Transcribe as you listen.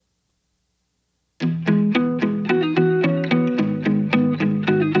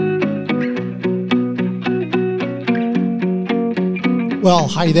Well,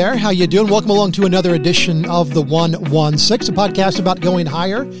 hi there. How you doing? Welcome along to another edition of the 116, a podcast about going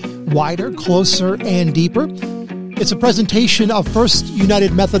higher, wider, closer, and deeper. It's a presentation of First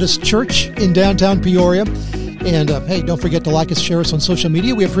United Methodist Church in downtown Peoria. And hey, don't forget to like us, share us on social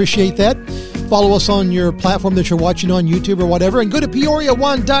media. We appreciate that. Follow us on your platform that you're watching on YouTube or whatever. And go to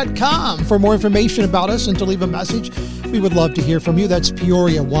peoria1.com for more information about us and to leave a message. We would love to hear from you. That's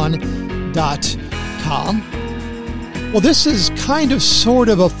peoria1.com. Well, this is kind of sort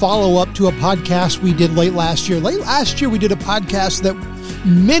of a follow-up to a podcast we did late last year. Late last year, we did a podcast that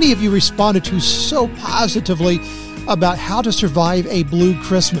many of you responded to so positively about how to survive a blue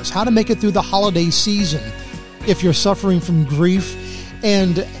Christmas, how to make it through the holiday season if you're suffering from grief.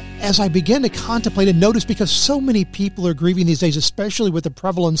 And as I began to contemplate and notice, because so many people are grieving these days, especially with the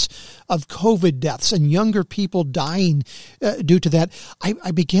prevalence of COVID deaths and younger people dying due to that,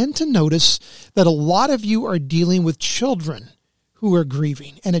 I began to notice that a lot of you are dealing with children who are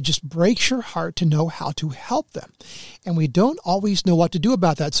grieving, and it just breaks your heart to know how to help them. And we don't always know what to do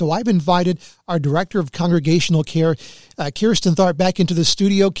about that. So I've invited our Director of Congregational Care, Kirsten Tharp, back into the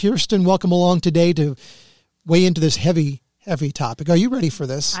studio. Kirsten, welcome along today to weigh into this heavy topic. Are you ready for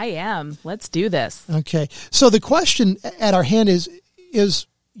this? I am. Let's do this. Okay. So the question at our hand is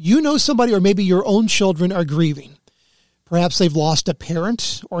you know somebody, or maybe your own children are grieving. Perhaps they've lost a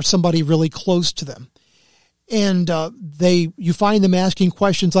parent or somebody really close to them. And you find them asking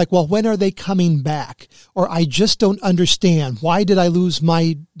questions like, well, when are they coming back? Or I just don't understand. Why did I lose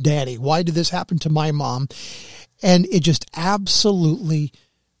my daddy? Why did this happen to my mom? And it just absolutely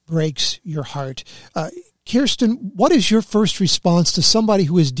breaks your heart. Kirsten, what is your first response to somebody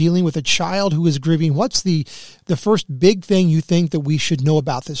who is dealing with a child who is grieving? What's the first big thing you think that we should know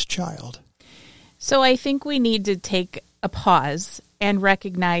about this child? So I think we need to take a pause and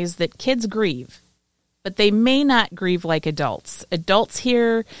recognize that kids grieve, but they may not grieve like adults. Adults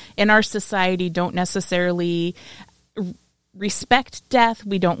here in our society don't necessarily respect death.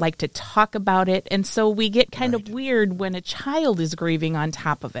 We don't like to talk about it. And so we get kind of weird when a child is grieving on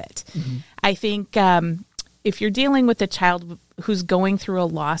top of it. Mm-hmm. I think if you're dealing with a child who's going through a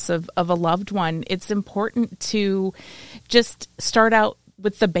loss of a loved one, it's important to just start out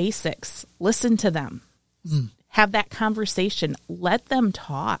with the basics. Listen to them. Have that conversation. Let them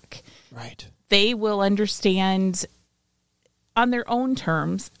talk. Right. They will understand on their own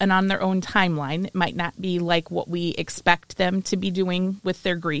terms and on their own timeline. It might not be like what we expect them to be doing with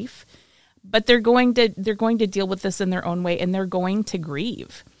their grief, but they're going to deal with this in their own way, and they're going to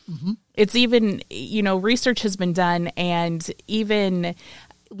grieve. Mm-hmm. It's even, research has been done, and even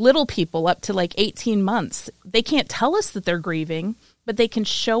little people up to like 18 months, they can't tell us that they're grieving, but they can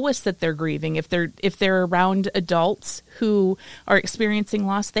show us that they're grieving. If they're around adults who are experiencing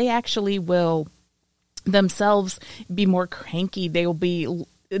loss, they actually will themselves be more cranky. They will be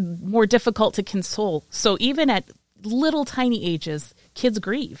more difficult to console. So even at little tiny ages, kids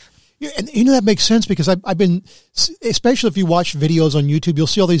grieve. Yeah, and that makes sense, because I've been, especially if you watch videos on YouTube, you'll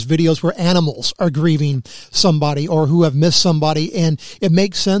see all these videos where animals are grieving somebody or who have missed somebody. And it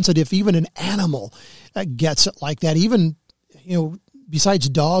makes sense that if even an animal gets it like that, even, besides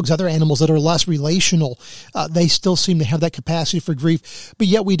dogs, other animals that are less relational, they still seem to have that capacity for grief. But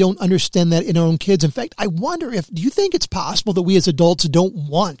yet we don't understand that in our own kids. In fact, I wonder do you think it's possible that we as adults don't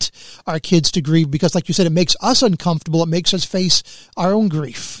want our kids to grieve? Because like you said, it makes us uncomfortable. It makes us face our own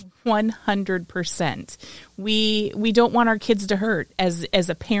grief. 100%. We don't want our kids to hurt as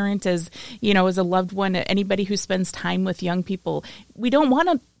a parent, as a loved one, anybody who spends time with young people. We don't want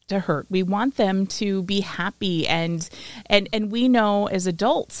them to hurt. We want them to be happy, and we know as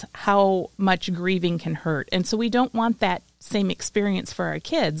adults how much grieving can hurt. And so we don't want that same experience for our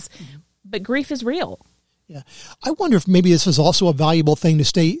kids. Mm-hmm. But grief is real. Yeah. I wonder if maybe this is also a valuable thing to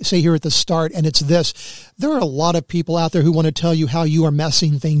say here at the start, and it's this. There are a lot of people out there who want to tell you how you are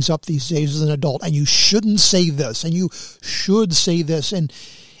messing things up these days as an adult, and you shouldn't say this, and you should say this, and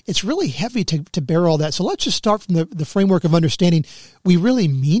it's really heavy to bear all that. So let's just start from the framework of understanding we really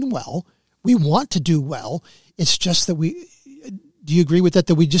mean well. We want to do well. It's just that do you agree with that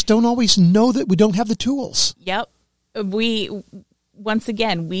we just don't always know that we don't have the tools? Yep. Once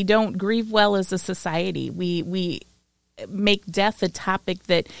again, we don't grieve well as a society. We make death a topic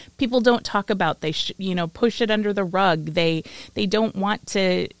that people don't talk about. They push it under the rug. They don't want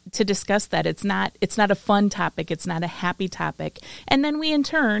to discuss that. It's not a fun topic. It's not a happy topic. And then we in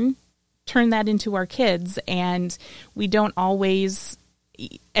turn turn that into our kids, and we don't always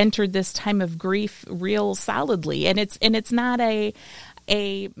enter this time of grief real solidly. And it's not a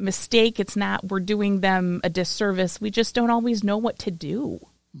mistake. It's not we're doing them a disservice. We just don't always know what to do.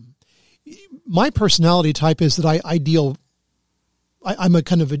 My personality type is that I deal I'm an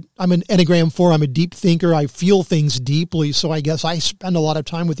Enneagram 4. I'm a deep thinker. I feel things deeply. So I guess I spend a lot of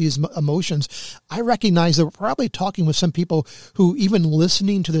time with these emotions. I recognize that we're probably talking with some people who even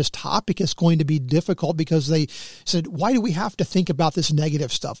listening to this topic is going to be difficult because they said, why do we have to think about this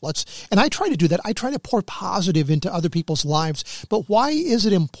negative stuff? And I try to do that. I try to pour positive into other people's lives. But why is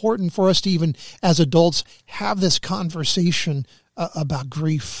it important for us to even as adults have this conversation about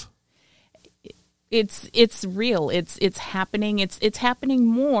grief? It's real. It's happening. It's happening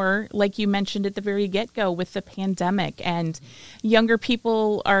more, like you mentioned at the very get-go with the pandemic, and younger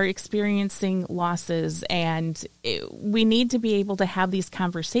people are experiencing losses, and we need to be able to have these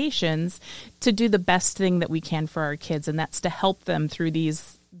conversations to do the best thing that we can for our kids, and that's to help them through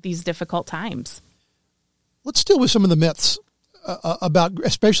these difficult times. Let's deal with some of the myths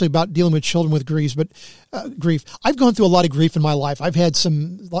especially about dealing with children with grief. I've gone through a lot of grief in my life. I've had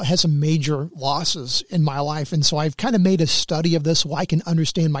some major losses in my life. And so I've kind of made a study of this so I can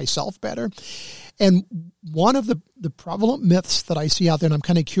understand myself better. And one of the prevalent myths that I see out there, and I'm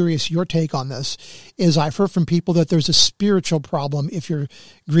kind of curious your take on this, is I've heard from people that there's a spiritual problem if you're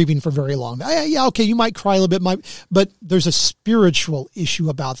grieving for very long. Yeah, okay, you might cry a little bit, but there's a spiritual issue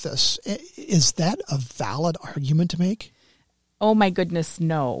about this. Is that a valid argument to make? Oh my goodness,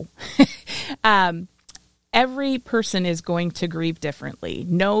 no. Every person is going to grieve differently.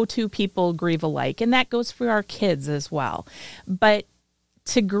 No two people grieve alike, and that goes for our kids as well. But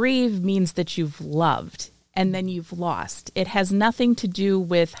to grieve means that you've loved and then you've lost. It has nothing to do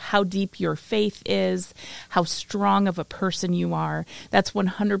with how deep your faith is, how strong of a person you are. That's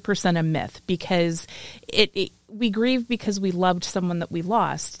 100% a myth, because we grieve because we loved someone that we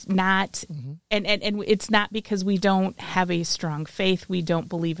lost, not, and it's not because we don't have a strong faith, we don't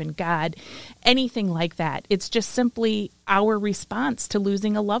believe in God, anything like that. It's just simply our response to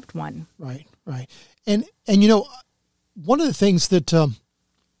losing a loved one. Right. And one of the things that,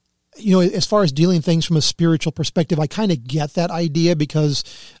 as far as dealing things from a spiritual perspective, I kind of get that idea because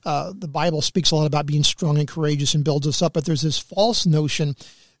the Bible speaks a lot about being strong and courageous and builds us up, but there's this false notion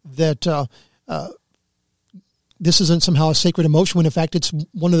that this isn't somehow a sacred emotion, when in fact it's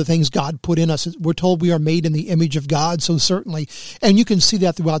one of the things God put in us. We're told we are made in the image of God, so certainly, and you can see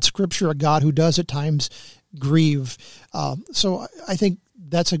that throughout Scripture, a God who does at times grieve. So I think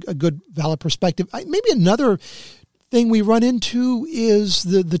that's a good, valid perspective. Maybe another thing we run into is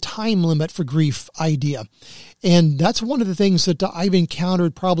the time limit for grief idea. And that's one of the things that I've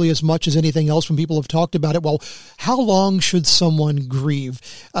encountered probably as much as anything else when people have talked about it. Well, how long should someone grieve?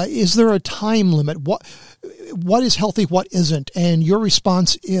 Is there a time limit? What is healthy? What isn't? And your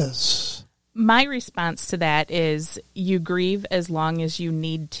response is? My response to that is you grieve as long as you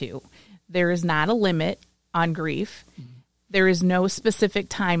need to. There is not a limit on grief. There is no specific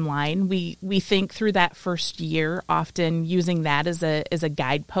timeline. We think through that first year, often using that as a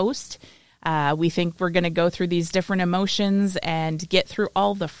guidepost. We think we're going to go through these different emotions and get through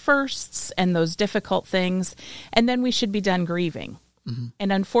all the firsts and those difficult things, and then we should be done grieving.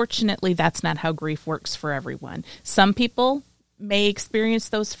 And unfortunately, that's not how grief works for everyone. Some people may experience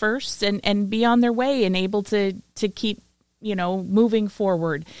those firsts and be on their way and able to keep, moving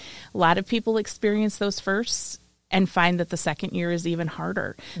forward. A lot of people experience those firsts and find that the second year is even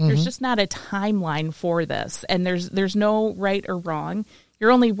harder. There's just not a timeline for this, and there's no right or wrong.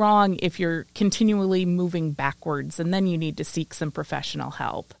 You're only wrong if you're continually moving backwards, and then you need to seek some professional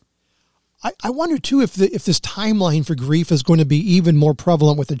help. I wonder, too, if this timeline for grief is going to be even more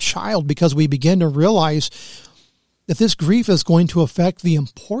prevalent with a child, because we begin to realize that this grief is going to affect the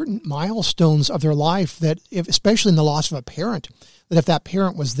important milestones of their life, that especially in the loss of a parent, that if that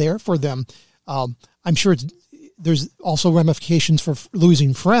parent was there for them, I'm sure there's also ramifications for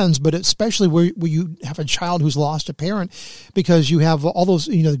losing friends, but especially where you have a child who's lost a parent, because you have all those,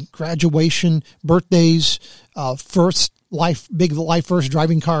 graduation, birthdays, big life first,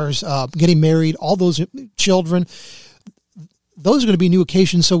 driving cars, getting married, all those children. Those are going to be new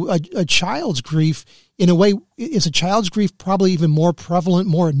occasions. So a child's grief, in a way, is a child's grief probably even more prevalent,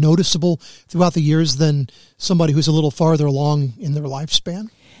 more noticeable throughout the years than somebody who's a little farther along in their lifespan?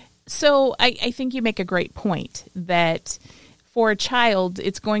 So I think you make a great point that for a child,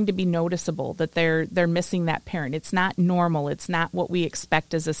 it's going to be noticeable that they're missing that parent. It's not normal. It's not what we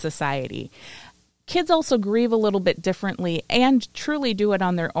expect as a society. Kids also grieve a little bit differently and truly do it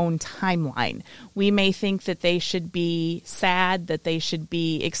on their own timeline. We may think that they should be sad, that they should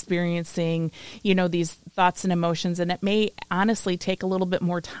be experiencing, these thoughts and emotions, and it may honestly take a little bit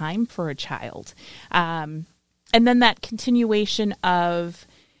more time for a child. And then that continuation of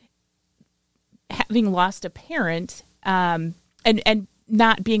having lost a parent and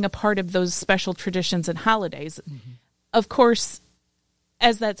not being a part of those special traditions and holidays. Of course,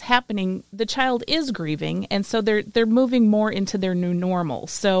 as that's happening, the child is grieving, and so they're moving more into their new normal.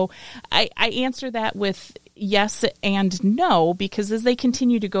 So I answer that with yes and no, because as they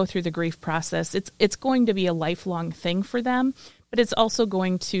continue to go through the grief process, it's going to be a lifelong thing for them, but it's also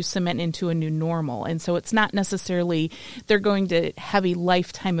going to cement into a new normal. And so it's not necessarily they're going to have a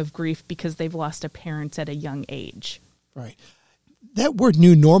lifetime of grief because they've lost a parent at a young age. Right. That word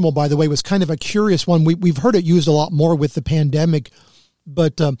new normal, by the way, was kind of a curious one. We've heard it used a lot more with the pandemic.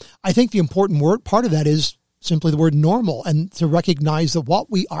 But I think the important part of that is simply the word normal, and to recognize that what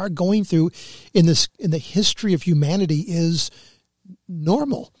we are going through in the history of humanity is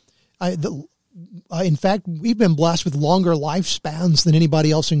normal. In fact, we've been blessed with longer lifespans than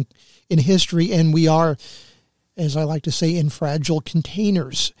anybody else in history, and we are, as I like to say, in fragile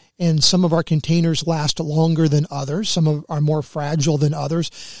containers. And some of our containers last longer than others. Some are more fragile than others.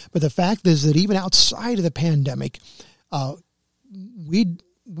 But the fact is that even outside of the pandemic,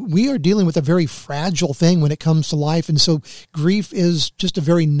 we are dealing with a very fragile thing when it comes to life. And so grief is just a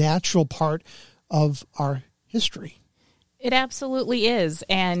very natural part of our history. It absolutely is.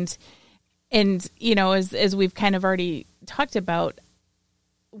 And you know, as we've kind of already talked about,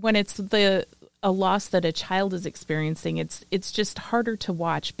 when it's a loss that a child is experiencing, it's just harder to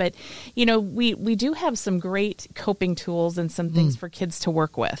watch. But, you know, we do have some great coping tools and some things for kids to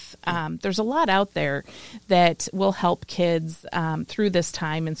work with. There's a lot out there that will help kids through this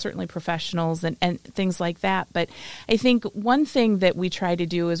time, and certainly professionals and things like that. But I think one thing that we try to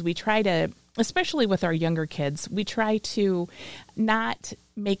do is especially with our younger kids, we try to not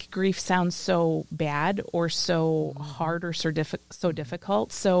make grief sound so bad or so hard or so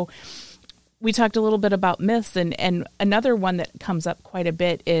difficult. So we talked a little bit about myths, and another one that comes up quite a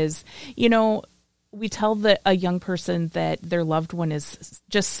bit is, you know, we tell a young person that their loved one is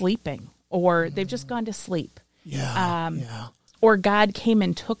just sleeping, or they've just gone to sleep. Or God came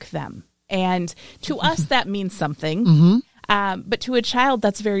and took them. And to us, that means something. But to a child,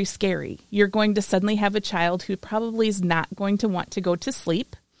 that's very scary. You're going to suddenly have a child who probably is not going to want to go to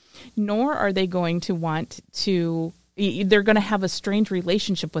sleep, nor are they going to want to. They're going to have a strange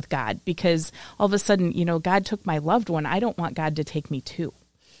relationship with God, because all of a sudden, you know, God took my loved one. I don't want God to take me too.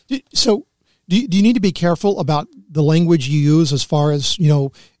 So do you need to be careful about the language you use as far as, you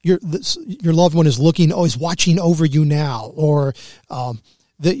know, your loved one is watching over you now, or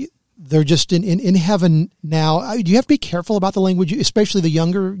they're just in heaven now? Do you have to be careful about the language, especially the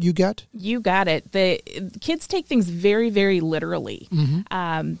younger you get? You got it. The kids take things very, very literally.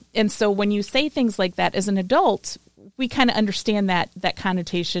 And so when you say things like that as an adult, we kind of understand that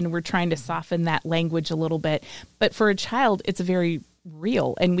connotation. We're trying to soften that language a little bit. But for a child, it's very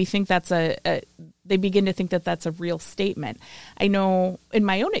real. And we think they begin to think that that's a real statement. I know in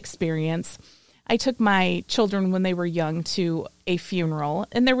my own experience, I took my children when they were young to a funeral,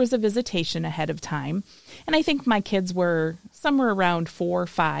 and there was a visitation ahead of time. And I think my kids were somewhere around 4 or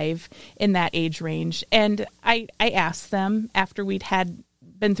 5 in that age range. And I asked them, after we'd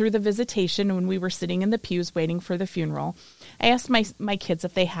been through the visitation, when we were sitting in the pews waiting for the funeral, I asked my kids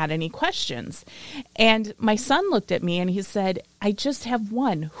if they had any questions. And my son looked at me and he said, "I just have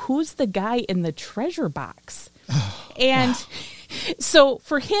one. Who's the guy in the treasure box?" And so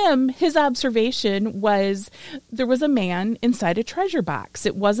for him, his observation was there was a man inside a treasure box.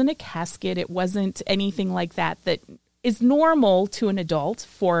 It wasn't a casket. It wasn't anything like that is normal to an adult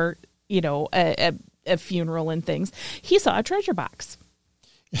for, you know, a funeral and things. He saw a treasure box.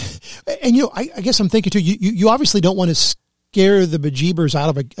 And, you know, I guess I'm thinking too, you obviously don't want to scare the bejeebers out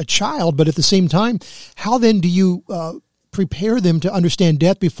of a child, but at the same time, how then do you prepare them to understand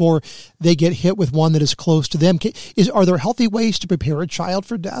death before they get hit with one that is close to them? Are there healthy ways to prepare a child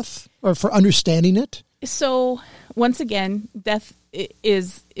for death or for understanding it? So once again, death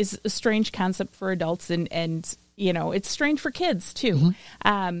is a strange concept for adults, and you know, it's strange for kids too.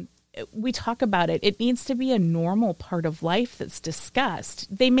 We talk about it. It needs to be a normal part of life that's discussed.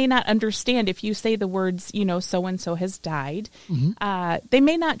 They may not understand if you say the words, you know, so-and-so has died. They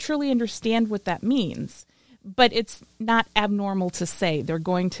may not truly understand what that means, but it's not abnormal to say. They're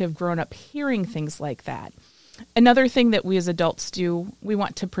going to have grown up hearing things like that. Another thing that we as adults do, we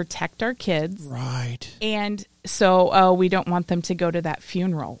want to protect our kids. Right. And so we don't want them to go to that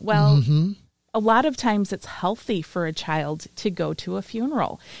funeral. Well, a lot of times it's healthy for a child to go to a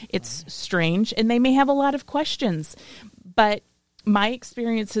funeral. It's strange, and they may have a lot of questions. But my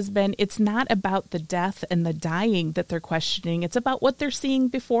experience has been it's not about the death and the dying that they're questioning. It's about what they're seeing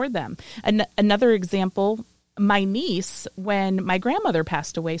before them. Another example, my niece, when my grandmother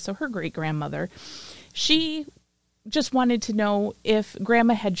passed away, so her great-grandmother, she just wanted to know if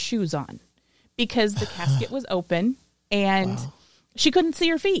Grandma had shoes on, because the casket was open, and She couldn't see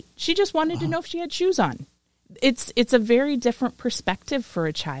her feet. She just wanted to know if she had shoes on. It's a very different perspective for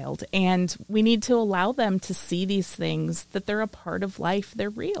a child, and we need to allow them to see these things, that they're a part of life, they're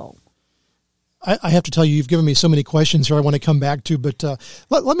real. I have to tell you, you've given me so many questions here I want to come back to, but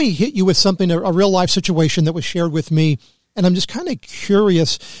let me hit you with something, a real life situation that was shared with me, and I'm just kind of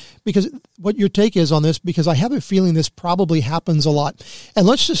curious because what your take is on this, because I have a feeling this probably happens a lot. And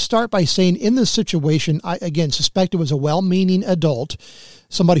let's just start by saying in this situation, I, again, suspect it was a well-meaning adult,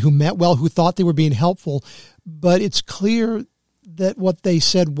 somebody who meant well, who thought they were being helpful, but it's clear that what they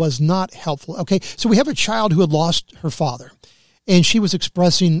said was not helpful. Okay, so we have a child who had lost her father, and she was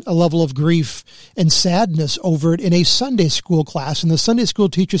expressing a level of grief and sadness over it in a Sunday school class. And the Sunday school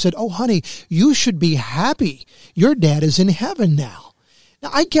teacher said, "Oh, honey, you should be happy. Your dad is in heaven now." Now,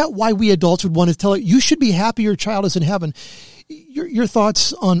 I get why we adults would want to tell her, you should be happy your child is in heaven. Your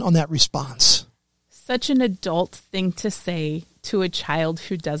thoughts on that response? Such an adult thing to say to a child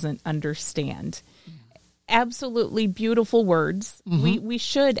who doesn't understand. Absolutely beautiful words. Mm-hmm. We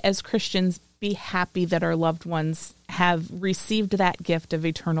should, as Christians, be happy that our loved ones have received that gift of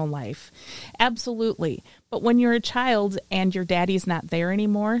eternal life. Absolutely. But when you're a child and your daddy's not there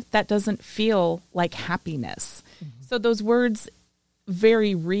anymore, that doesn't feel like happiness. Mm-hmm. So those words,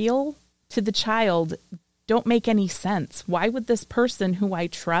 very real to the child, don't make any sense. Why would this person who I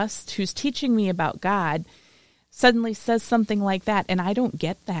trust, who's teaching me about God, suddenly says something like that? And I don't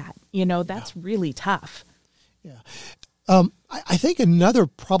get that. That's really tough. Yeah. I think another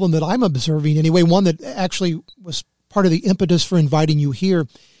problem that I'm observing, anyway, one that actually was part of the impetus for inviting you here,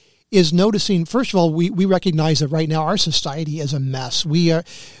 is noticing, first of all, we recognize that right now our society is a mess. We've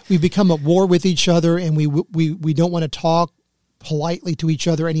become at war with each other, and we don't want to talk politely to each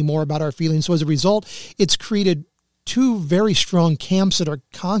other anymore about our feelings. So as a result, it's created two very strong camps that are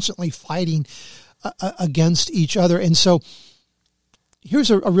constantly fighting against each other. And so here's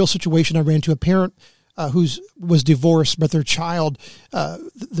a real situation I ran into. A parent who was divorced, but their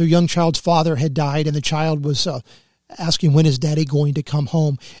young child's father had died, and the child was asking, when is daddy going to come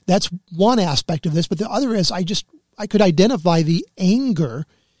home? That's one aspect of this, but the other is I could identify the anger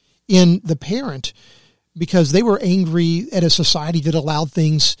in the parent, because they were angry at a society that allowed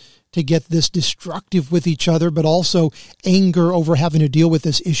things to get this destructive with each other, but also anger over having to deal with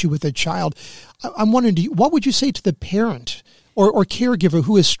this issue with a child. I'm wondering, what would you say to the parent or caregiver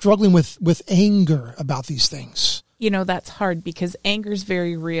who is struggling with anger about these things? That's hard, because anger is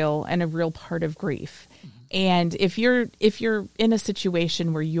very real and a real part of grief. And if you're in a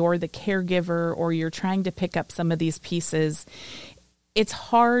situation where you're the caregiver or you're trying to pick up some of these pieces, it's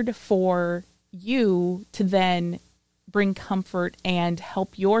hard for you to then bring comfort and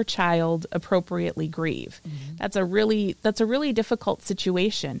help your child appropriately grieve. Mm-hmm. That's a really difficult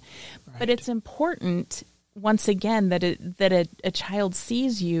situation. Right. But it's important, once again, that a child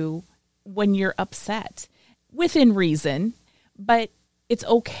sees you when you're upset, within reason, but it's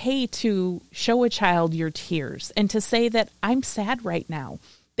okay to show a child your tears and to say that I'm sad right now.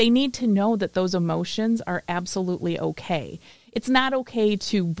 They need to know that those emotions are absolutely okay. It's not okay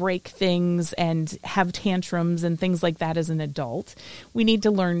to break things and have tantrums and things like that as an adult. We need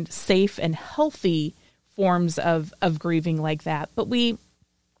to learn safe and healthy forms of grieving like that. But we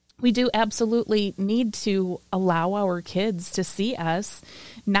do absolutely need to allow our kids to see us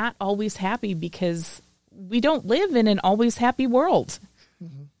not always happy, because we don't live in an always happy world.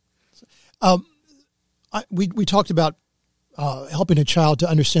 Mm-hmm. We talked about helping a child to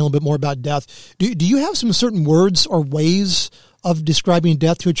understand a little bit more about death. Do you have some certain words or ways of describing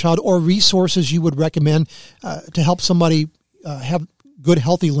death to a child, or resources you would recommend to help somebody have good,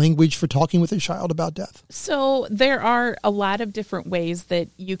 healthy language for talking with a child about death? So there are a lot of different ways that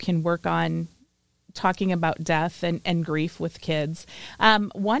you can work on talking about death and grief with kids.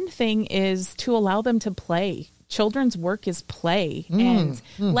 One thing is to allow them to play. Children's work is play, and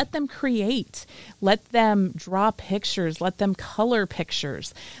let them create, let them draw pictures, let them color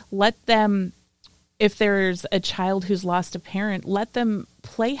pictures, let them, if there's a child who's lost a parent, let them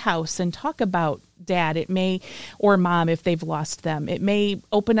play house and talk about dad. It may, or mom, if they've lost them. It may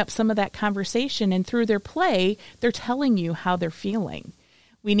open up some of that conversation, and through their play, they're telling you how they're feeling.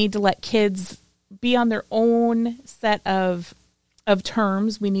 We need to let kids be on their own set of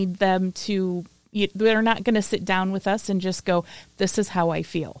terms. We need them to, they're not going to sit down with us and just go, this is how I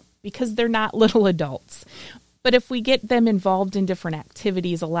feel, because they're not little adults. But if we get them involved in different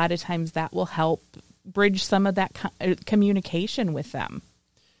activities, a lot of times that will help bridge some of that communication with them.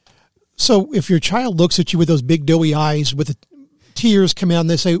 So if your child looks at you with those big doughy eyes with the tears coming out and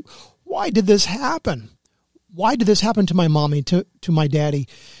they say, why did this happen? Why did this happen to my mommy, to my daddy?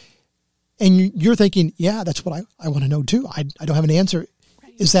 And you're thinking, yeah, that's what I want to know too. I don't have an answer.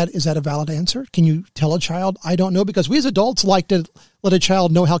 Right. Is that a valid answer? Can you tell a child, I don't know? Because we as adults like to let a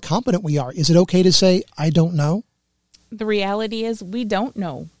child know how competent we are. Is it okay to say, I don't know? The reality is we don't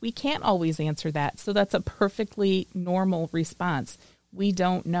know. We can't always answer that. So that's a perfectly normal response. We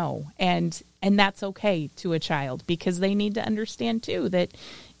don't know. And that's okay to a child, because they need to understand too that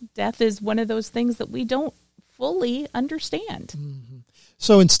death is one of those things that we don't fully understand. Mm-hmm.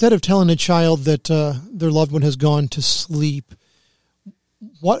 So instead of telling a child that their loved one has gone to sleep,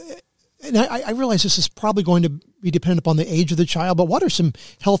 and I realize this is probably going to be dependent upon the age of the child, but what are some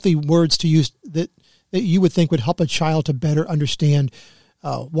healthy words to use that you would think would help a child to better understand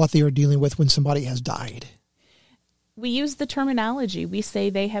what they are dealing with when somebody has died? We use the terminology. We say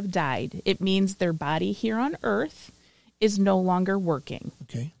they have died. It means their body here on earth is no longer working.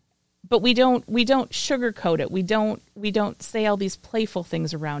 Okay. But we don't sugarcoat it. We don't say all these playful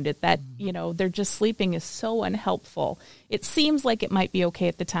things around it that, they're just sleeping is so unhelpful. It seems like it might be okay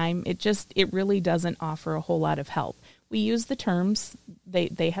at the time. It really doesn't offer a whole lot of help. We use the terms,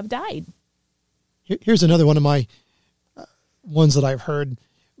 they have died. Here's another one of my ones that I've heard.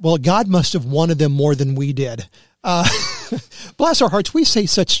 Well, God must have wanted them more than we did. Bless our hearts. We say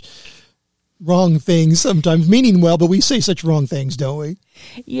such wrong things sometimes, meaning well, but we say such wrong things, don't we?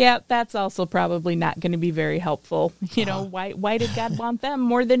 Yeah, that's also probably not going to be very helpful. Why did God want them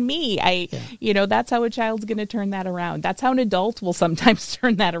more than me? That's how a child's going to turn that around. That's how an adult will sometimes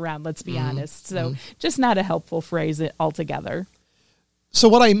turn that around, let's be honest. So just not a helpful phrase altogether. So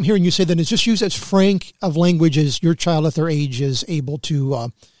what I'm hearing you say then is just use as frank of language as your child at their age is able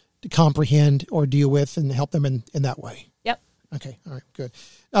to comprehend or deal with, and help them in that way. Yep. Okay. All right. Good.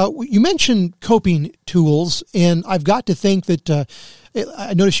 You mentioned coping tools, and I've got to think that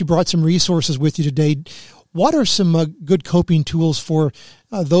I noticed you brought some resources with you today. What are some good coping tools for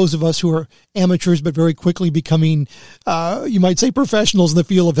those of us who are amateurs but very quickly becoming, you might say, professionals in the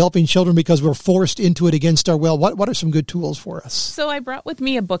field of helping children because we're forced into it against our will? What are some good tools for us? So I brought with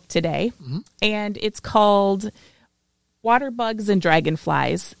me a book today, and it's called Water Bugs and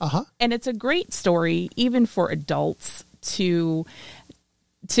Dragonflies. And it's a great story, even for adults, to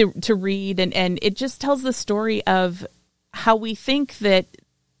read, and it just tells the story of how we think that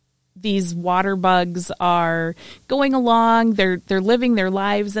these water bugs are going along, they're living their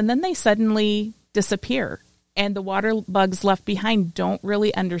lives, and then they suddenly disappear, and the water bugs left behind don't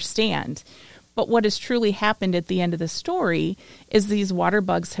really understand. But what has truly happened at the end of the story is these water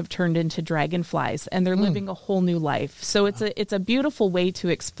bugs have turned into dragonflies, and they're living a whole new life. So it's a beautiful way to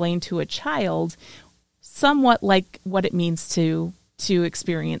explain to a child somewhat like what it means to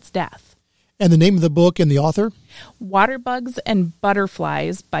experience death. And the name of the book and the author? Water Bugs and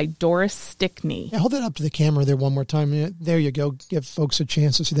Butterflies by Doris Stickney. Yeah, hold that up to the camera there one more time. There you go. Give folks a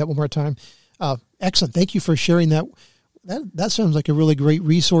chance to see that one more time. Excellent. Thank you for sharing that. That sounds like a really great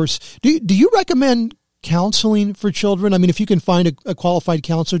resource. Do you recommend counseling for children? I mean, if you can find a qualified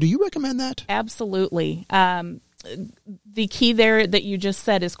counselor, do you recommend that? Absolutely. The key there that you just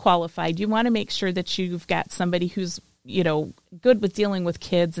said is qualified. You want to make sure that you've got somebody who's good with dealing with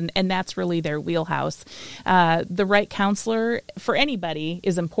kids, and that's really their wheelhouse. The right counselor for anybody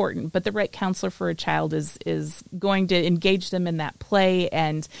is important, but the right counselor for a child is going to engage them in that play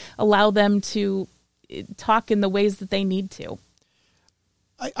and allow them to talk in the ways that they need to.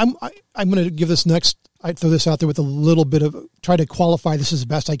 I'm going to give this next. I throw this out there with a little bit of try to qualify this as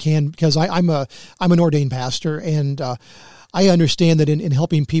best I can, because I'm an ordained pastor, and I understand that in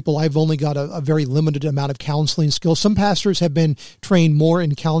helping people, I've only got a very limited amount of counseling skills. Some pastors have been trained more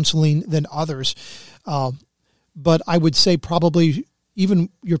in counseling than others. But I would say probably even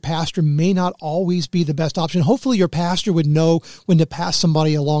your pastor may not always be the best option. Hopefully your pastor would know when to pass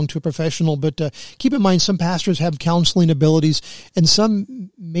somebody along to a professional, but keep in mind some pastors have counseling abilities and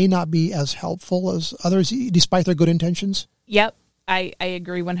some may not be as helpful as others, despite their good intentions. Yep. I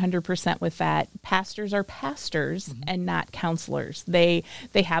agree 100% with that. Pastors are pastors and not counselors. They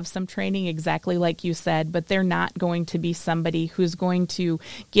have some training, exactly like you said, but they're not going to be somebody who's going to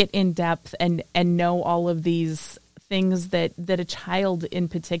get in depth and know all of these things that a child in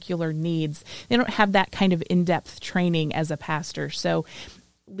particular needs. They don't have that kind of in-depth training as a pastor. So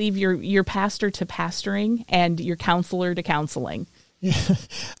leave your pastor to pastoring and your counselor to counseling. Yeah.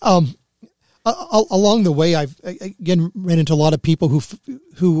 Along the way, I've again ran into a lot of people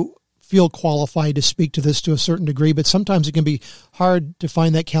who feel qualified to speak to this to a certain degree, but sometimes it can be hard to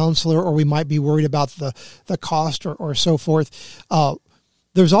find that counselor, or we might be worried about the cost or so forth.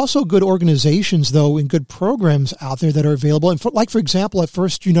 There's also good organizations, though, and good programs out there that are available. And for example, at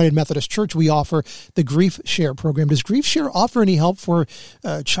First United Methodist Church, we offer the Grief Share program. Does Grief Share offer any help for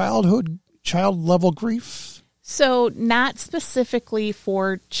childhood child level grief? So not specifically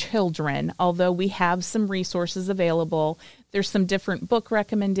for children, although we have some resources available. There's some different book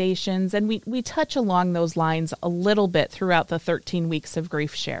recommendations, and we touch along those lines a little bit throughout the 13 weeks of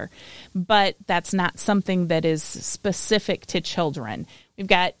Grief Share. But that's not something that is specific to children. We've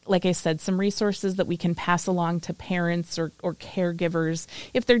got, like I said, some resources that we can pass along to parents or caregivers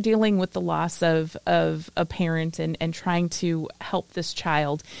if they're dealing with the loss of a parent and trying to help this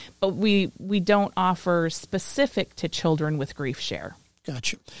child. But we don't offer specific to children with Grief Share.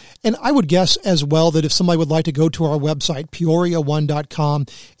 Gotcha. And I would guess as well that if somebody would like to go to our website, peoria1.com,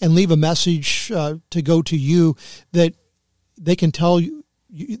 and leave a message to go to you, that they can tell you,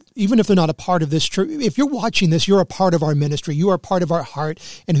 even if they're not a part of this church, if you're watching this, you're a part of our ministry. You are part of our heart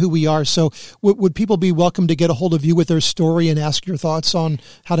and who we are. So would people be welcome to get a hold of you with their story and ask your thoughts on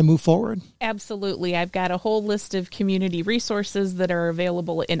how to move forward? Absolutely. I've got a whole list of community resources that are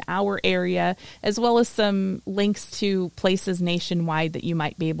available in our area, as well as some links to places nationwide that you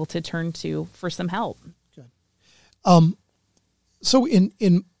might be able to turn to for some help. Good. So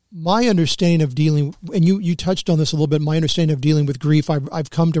in my understanding of dealing, and you touched on this a little bit, my understanding of dealing with grief, I've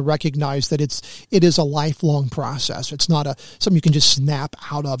come to recognize that it is a lifelong process. It's not something you can just snap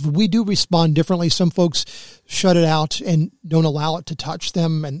out of. We do respond differently. Some folks shut it out and don't allow it to touch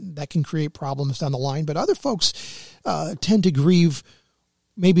them, and that can create problems down the line. But other folks tend to grieve,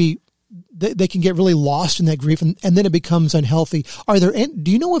 maybe they can get really lost in that grief, and then it becomes unhealthy. Do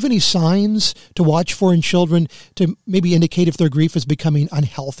you know of any signs to watch for in children to maybe indicate if their grief is becoming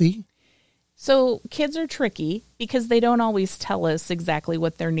unhealthy? So kids are tricky because they don't always tell us exactly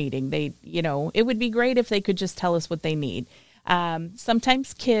what they're needing. It would be great if they could just tell us what they need.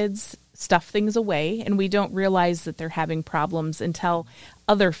 Sometimes kids stuff things away, and we don't realize that they're having problems until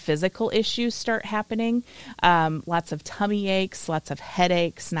other physical issues start happening. Lots of tummy aches, lots of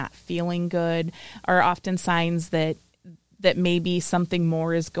headaches, not feeling good are often signs that maybe something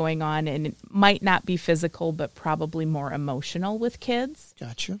more is going on, and it might not be physical, but probably more emotional with kids.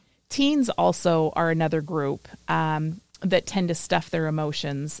 Gotcha. Teens also are another group that tend to stuff their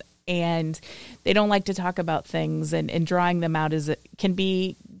emotions, and they don't like to talk about things, and drawing them out can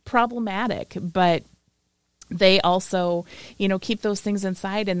be problematic, but they also, keep those things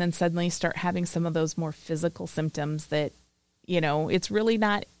inside and then suddenly start having some of those more physical symptoms that, it's really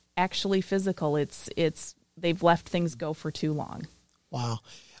not actually physical. It's they've left things go for too long. Wow.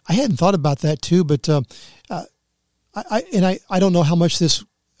 I hadn't thought about that too, but I don't know how much this,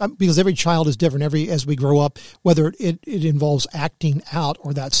 because every child is different as we grow up, whether it involves acting out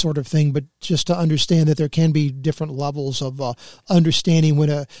or that sort of thing, but just to understand that there can be different levels of understanding when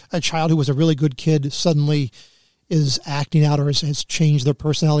a child who was a really good kid suddenly is acting out or has changed their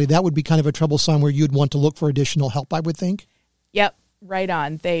personality. That would be kind of a trouble sign where you'd want to look for additional help, I would think. Yep, right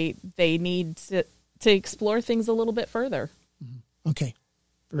on. They need to explore things a little bit further. Okay,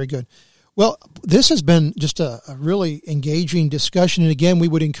 very good. Well, this has been just a really engaging discussion. And again, we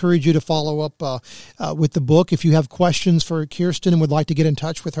would encourage you to follow up with the book. If you have questions for Kirsten and would like to get in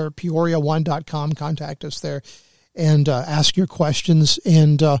touch with her, peoria1.com, contact us there and ask your questions.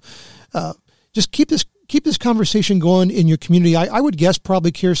 And just keep this conversation going in your community. I would guess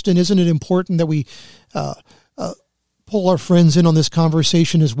probably, Kirsten, isn't it important that we pull our friends in on this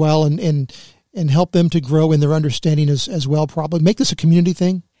conversation as well and help them to grow in their understanding as well, probably? Make this a community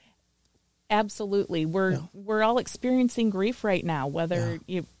thing? Absolutely. We're all experiencing grief right now,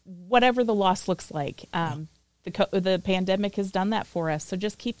 whatever the loss looks like. The pandemic has done that for us. So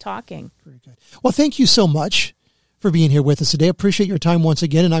just keep talking. Very good. Well, thank you so much for being here with us today. I appreciate your time once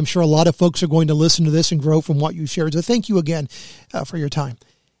again. And I'm sure a lot of folks are going to listen to this and grow from what you shared. So thank you again for your time.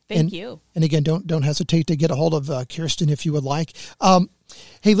 Thank you. And again, don't hesitate to get a hold of Kirsten if you would like.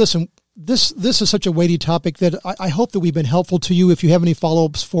 Hey, listen, this is such a weighty topic that I hope that we've been helpful to you. If you have any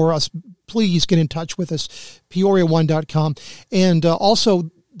follow-ups for us, please get in touch with us, peoria1.com. And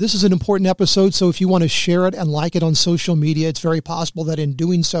also, this is an important episode, so if you want to share it and like it on social media, it's very possible that in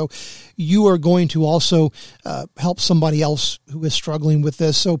doing so, you are going to also help somebody else who is struggling with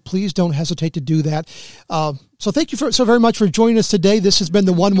this. So please don't hesitate to do that. So thank you so very much for joining us today. This has been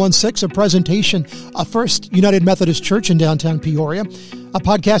the 116, a presentation of First United Methodist Church in downtown Peoria, a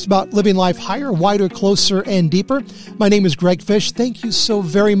podcast about living life higher, wider, closer, and deeper. My name is Greg Fish. Thank you so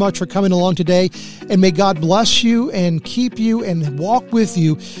very much for coming along today, and may God bless you and keep you and walk with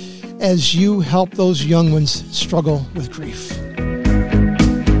you as you help those young ones struggle with grief.